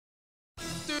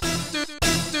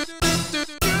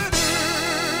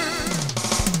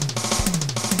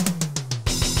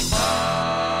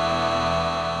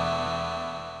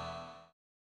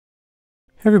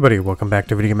Hey everybody, welcome back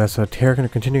to Video Game Episode here in a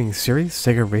continuing series,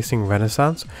 Sega Racing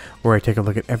Renaissance, where I take a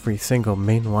look at every single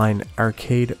mainline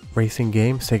arcade racing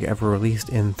game Sega ever released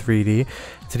in 3D.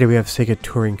 Today we have Sega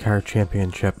Touring Car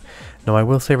Championship. Now I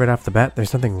will say right off the bat,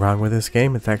 there's nothing wrong with this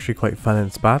game. It's actually quite fun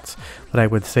in spots, but I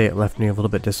would say it left me a little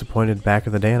bit disappointed back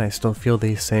in the day, and I still feel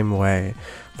the same way.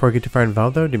 Before we get too far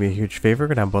involved though, do me a huge favor,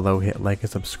 go down below, hit like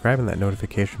and subscribe, and that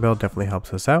notification bell definitely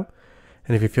helps us out.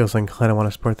 And if you feel so inclined and want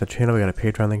to support the channel, we got a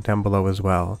Patreon link down below as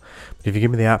well. But if you give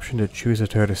me the option to choose a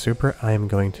Toyota Supra, I am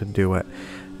going to do it.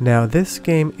 Now, this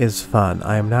game is fun.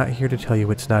 I am not here to tell you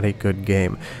it's not a good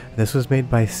game. This was made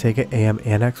by Sega AM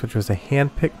Annex, which was a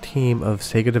hand-picked team of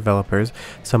Sega developers,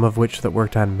 some of which that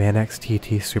worked on Manx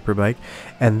TT Superbike,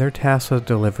 and their task was to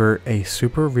deliver a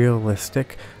super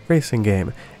realistic racing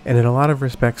game. And in a lot of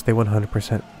respects, they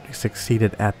 100%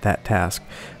 succeeded at that task.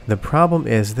 The problem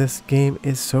is this game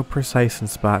is so precise in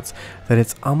spots that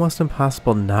it's almost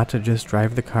impossible not to just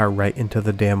drive the car right into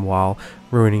the damn wall,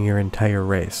 ruining your entire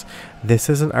race. This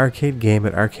is an arcade game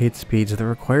at arcade speeds that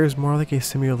requires more like a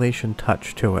simulation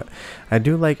touch to it. I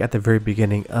do like at the very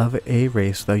beginning of a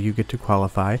race though you get to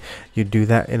qualify. You do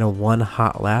that in a one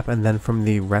hot lap, and then from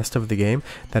the rest of the game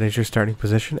that is your starting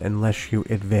position unless you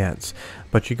advance.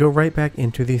 But you go right back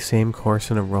into the same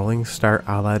course in a rolling start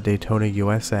a la Daytona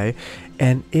USA,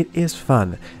 and it is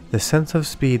fun. The sense of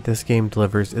speed this game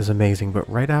delivers is amazing, but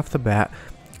right off the bat,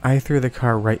 I threw the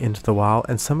car right into the wall,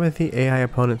 and some of the AI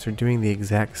opponents are doing the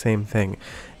exact same thing.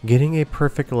 Getting a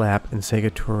perfect lap in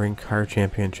Sega Touring Car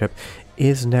Championship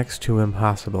is next to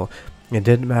impossible. It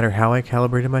didn't matter how I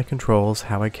calibrated my controls,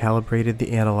 how I calibrated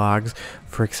the analogs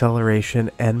for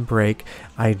acceleration and brake,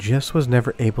 I just was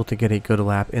never able to get a good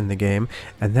lap in the game,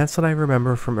 and that's what I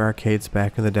remember from arcades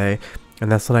back in the day.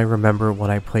 And that's what I remember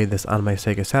when I played this on my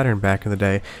Sega Saturn back in the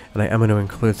day, and I am going to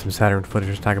include some Saturn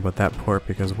footage to talk about that port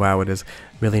because wow, it is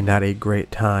really not a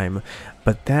great time.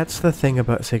 But that's the thing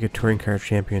about Sega Touring Car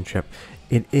Championship.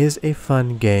 It is a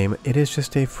fun game, it is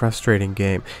just a frustrating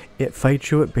game. It fights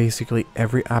you at basically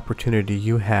every opportunity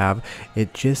you have.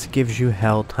 It just gives you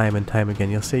hell time and time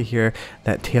again. You'll see here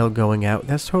that tail going out,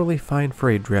 that's totally fine for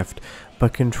a drift.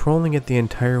 But controlling it the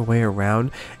entire way around,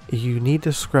 you need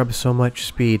to scrub so much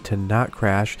speed to not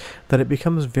crash that it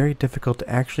becomes very difficult to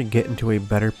actually get into a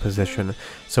better position.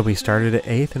 So we started at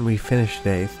 8th and we finished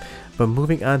 8th. But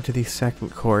moving on to the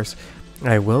second course,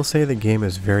 I will say the game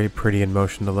is very pretty in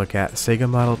motion to look at. Sega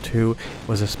Model 2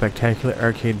 was a spectacular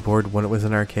arcade board when it was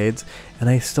in arcades, and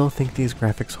I still think these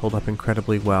graphics hold up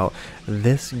incredibly well.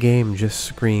 This game just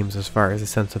screams as far as the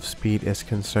sense of speed is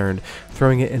concerned.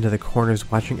 Throwing it into the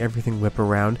corners, watching everything whip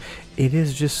around, it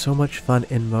is just so much fun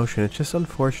in motion. It's just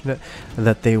unfortunate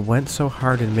that they went so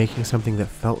hard in making something that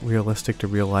felt realistic to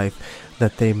real life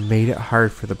that they made it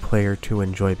hard for the player to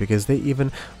enjoy, because they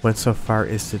even went so far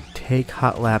as to take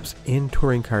hot laps in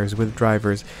touring cars with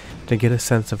drivers to get a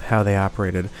sense of how they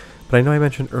operated. But I know I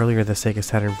mentioned earlier the Sega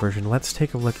Saturn version. Let's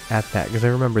take a look at that, because I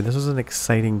remember this was an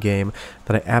exciting game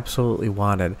that I absolutely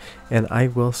wanted. And I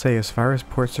will say, as far as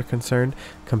ports are concerned,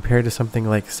 compared to something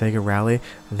like Sega Rally,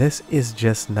 this is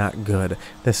just not good.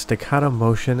 The staccato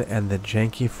motion and the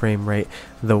janky frame rate,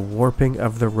 the warping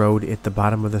of the road at the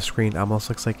bottom of the screen almost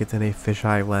looks like it's in a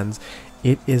fisheye lens.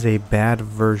 It is a bad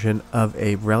version of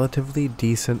a relatively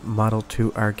decent Model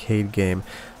 2 arcade game.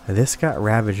 This got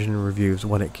ravaged in reviews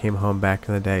when it came home back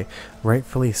in the day,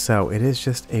 rightfully so. It is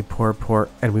just a poor port,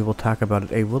 and we will talk about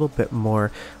it a little bit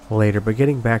more later. But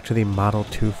getting back to the Model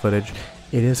 2 footage,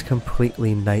 it is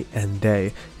completely night and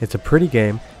day. It's a pretty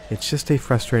game, it's just a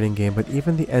frustrating game, but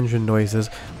even the engine noises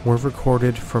were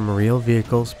recorded from real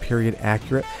vehicles, period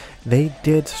accurate. They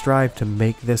did strive to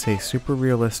make this a super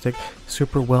realistic,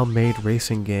 super well made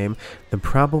racing game. The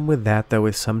problem with that though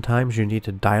is sometimes you need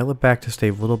to dial it back just a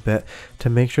little bit to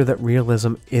make sure that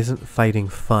realism isn't fighting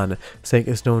fun. Sega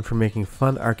is known for making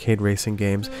fun arcade racing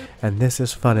games, and this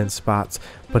is fun in spots,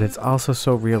 but it's also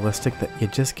so realistic that you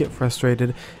just get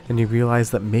frustrated and you realize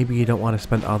that maybe you don't want to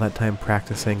spend all that time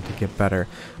practicing to get better.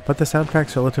 But the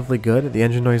soundtrack's relatively good. The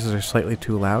engine noises are slightly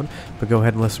too loud, but go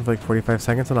ahead and listen for like 45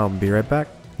 seconds and I'll be right back.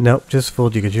 Nope, just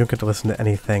fooled you because you don't get to listen to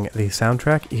anything. The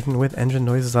soundtrack, even with engine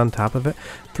noises on top of it,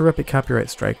 threw up a copyright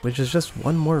strike, which is just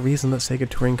one more reason that Sega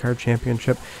Touring Car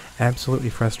Championship absolutely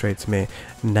frustrates me.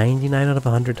 99 out of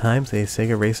 100 times a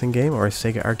Sega racing game or a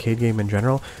Sega arcade game in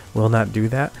general will not do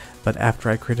that, but after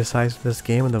I criticized this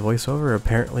game in the voiceover,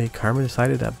 apparently karma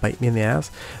decided to bite me in the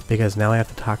ass because now I have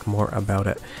to talk more about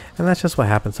it. And that's just what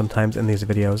happens sometimes in these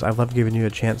videos. I love giving you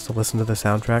a chance to listen to the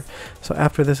soundtrack, so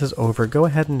after this is over, go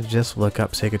ahead and just look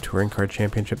up Sega Touring Car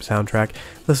Championship soundtrack,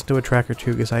 listen to a track or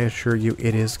two, because I assure you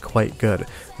it is quite good.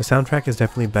 The soundtrack is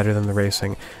definitely better than the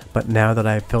racing, but now that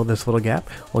I've filled this little gap,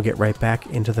 we'll get right back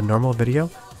into the normal video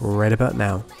right about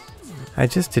now. I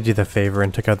just did you the favor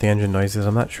and took out the engine noises.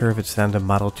 I'm not sure if it's down to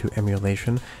Model 2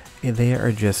 emulation. They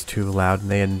are just too loud and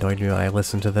they annoyed me when I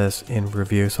listened to this in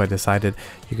review, so I decided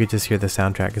you could just hear the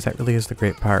soundtrack because that really is the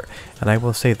great part. And I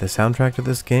will say the soundtrack to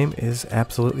this game is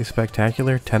absolutely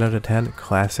spectacular. 10 out of 10,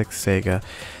 classic Sega.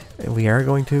 We are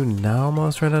going to now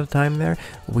almost run out of time there.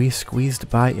 We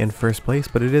squeezed by in first place,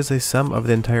 but it is a sum of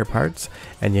the entire parts,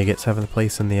 and you get 7th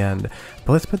place in the end.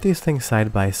 But let's put these things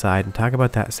side by side and talk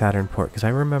about that Saturn port, because I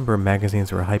remember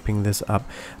magazines were hyping this up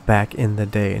back in the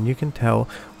day, and you can tell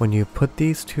when you put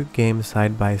these two games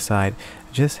side by side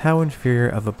just how inferior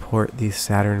of a port the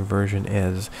Saturn version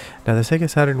is. Now, the Sega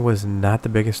Saturn was not the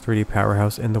biggest 3D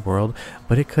powerhouse in the world,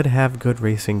 but it could have good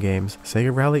racing games.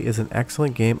 Sega Rally is an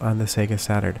excellent game on the Sega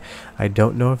Saturn. I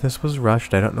don't know if this was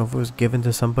rushed, I don't know if it was given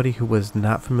to somebody who was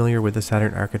not familiar with the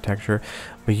Saturn architecture,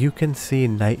 but you can see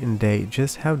night and day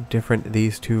just how different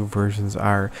these two versions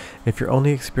are. If your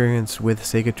only experience with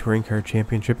Sega Touring Car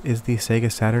Championship is the Sega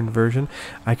Saturn version,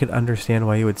 I could understand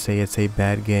why you would say it's a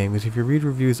bad game, because if you read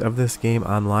reviews of this game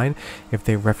online, if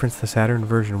they reference the Saturn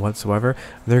version whatsoever,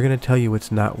 they're going to tell you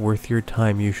it's not worth your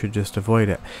time, you should just avoid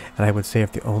it. And I would say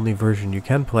if the only version you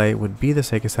can play would be the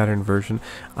Sega Saturn version,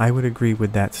 I would agree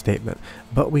with that statement.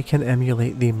 But we can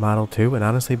emulate the Model 2, and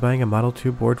honestly buying a Model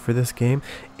 2 board for this game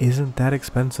isn't that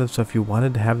expensive, so if you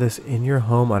wanted to have this in your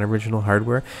home on original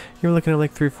hardware, you're looking at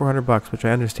like $300-400, which I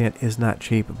understand is not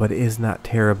cheap, but is not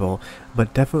terrible.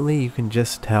 But definitely you can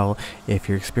just tell if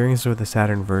you're experienced with the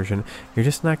Saturn version, you're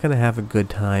just not going to have a good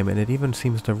time, and it even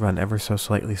seems to run ever so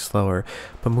slightly slower.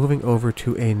 But moving over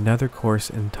to another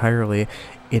course entirely,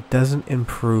 it doesn't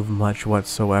improve much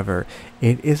whatsoever.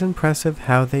 It is impressive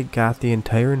how they got the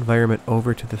entire environment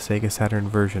over to the Sega Saturn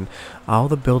version. All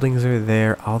the buildings are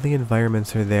there, all the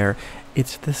environments are there.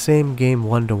 It's the same game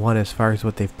one-to-one as far as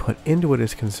what they've put into it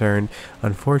is concerned.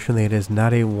 Unfortunately, it is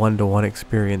not a one-to-one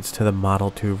experience to the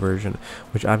Model 2 version,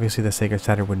 which obviously the Sega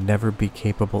Saturn would never be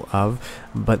capable of,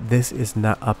 but this is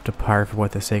not up to par for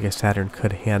what the Sega Saturn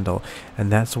could handle,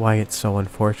 and that's why it's so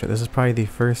unfortunate. This is probably the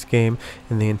first game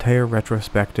in the entire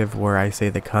retrospective where I say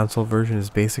the console version is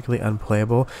basically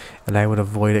unplayable, and I would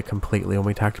avoid it completely. When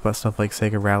we talked about stuff like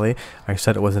Sega Rally, I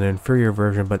said it was an inferior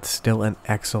version, but still an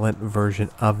excellent version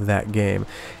of that game.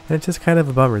 And it's just kind of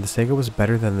a bummer. The Sega was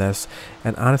better than this,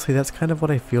 and honestly that's kind of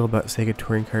what I feel about Sega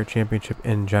Touring Car Championship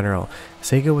in general.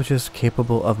 Sega was just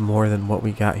capable of more than what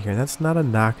we got here, and that's not a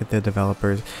knock at the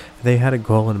developers. They had a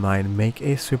goal in mind, make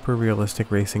a super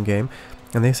realistic racing game,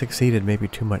 and they succeeded, maybe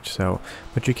too much so.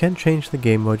 But you can change the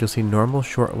game mode. You'll see normal,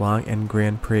 short, long, and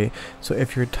Grand Prix. So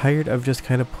if you're tired of just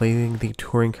kind of playing the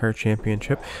Touring Car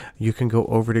Championship, you can go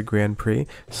over to Grand Prix,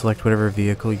 select whatever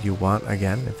vehicle you want.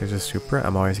 Again, if there's a Supra,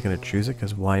 I'm always going to choose it,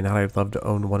 because why not? I'd love to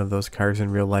own one of those cars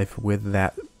in real life with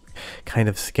that kind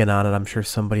of skin on it. I'm sure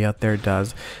somebody out there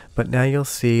does. But now you'll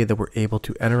see that we're able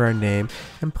to enter our name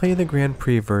and play the Grand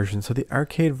Prix version. So the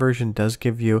arcade version does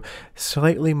give you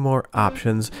slightly more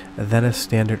options than a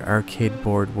standard arcade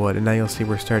board would. And now you'll see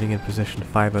we're starting in position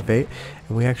 5 of 8,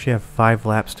 and we actually have 5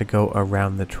 laps to go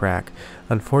around the track.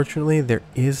 Unfortunately, there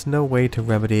is no way to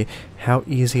remedy how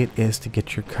easy it is to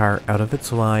get your car out of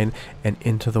its line and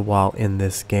into the wall in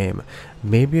this game.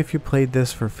 Maybe if you played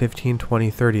this for 15, 20,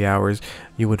 30 hours,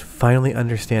 you would finally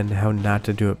understand how not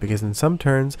to do it, because in some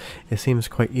turns it seems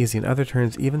quite easy. In other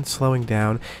turns, even slowing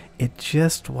down, it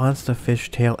just wants to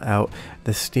fishtail out.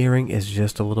 The steering is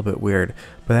just a little bit weird.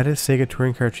 But that is Sega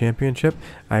Touring Car Championship.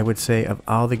 I would say of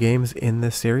all the games in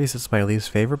this series, it's my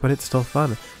least favorite, but it's still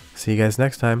fun. See you guys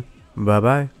next time. Bye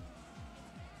bye.